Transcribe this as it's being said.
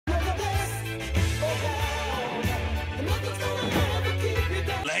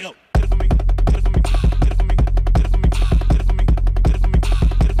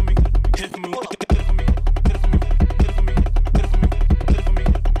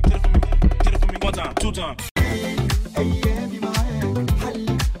two time.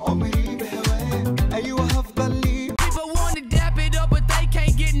 People want to dap it up, but they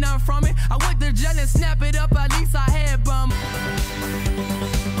can't get none from it. I went to jail and snap it up, at least I had bum.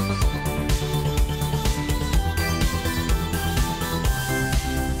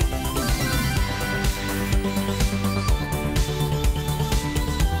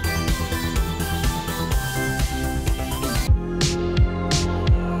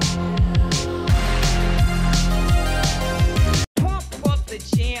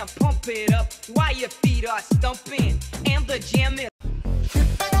 Pump it up while your feet are stumping, and the jam is.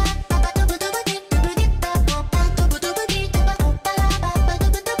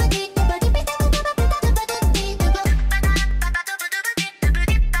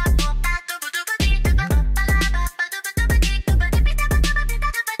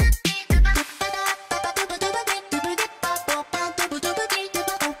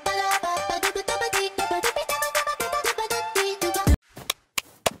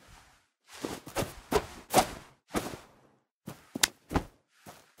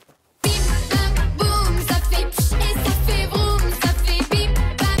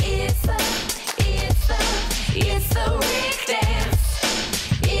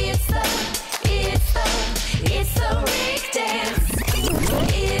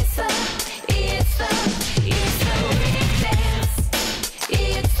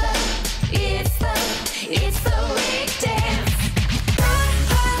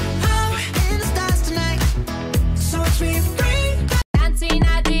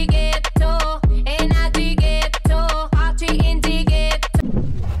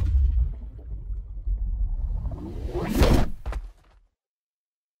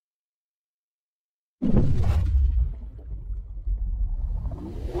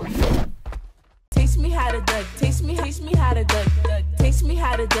 Taste me how to duck, taste me how to duck, taste me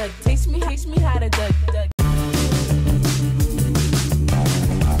how to duck, taste me how to duck.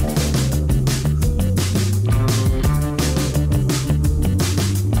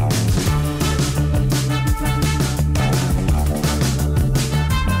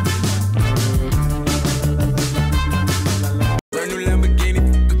 Brand new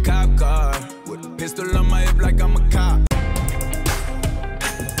Lamborghini, a cop car with a pistol on my hip like I'm a cop.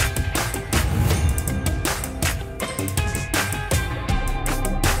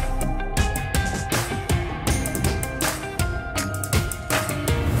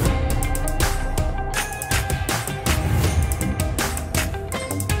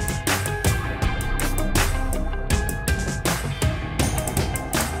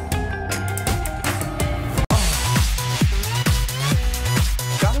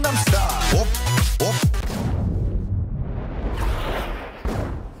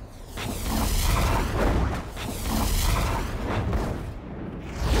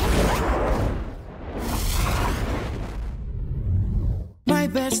 My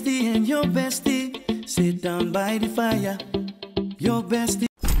bestie and your bestie sit down by the fire. Your bestie.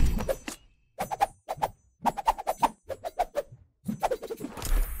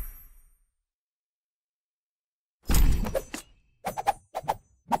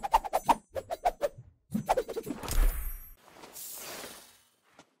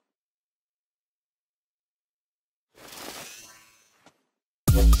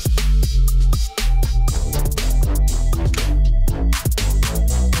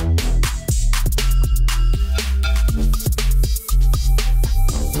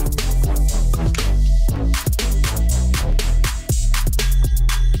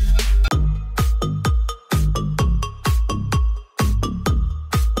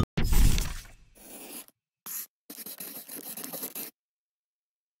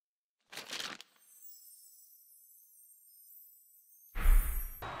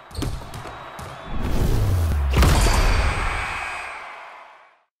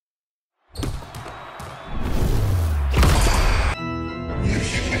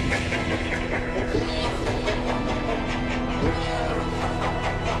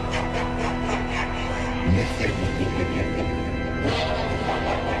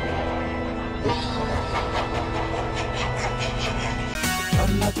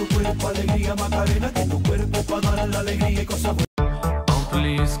 Dala tu cuerpo alegría Macarena, que tu cuerpo para dar la alegría y cosas buenas. Oh,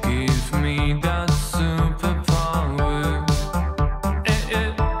 please give me that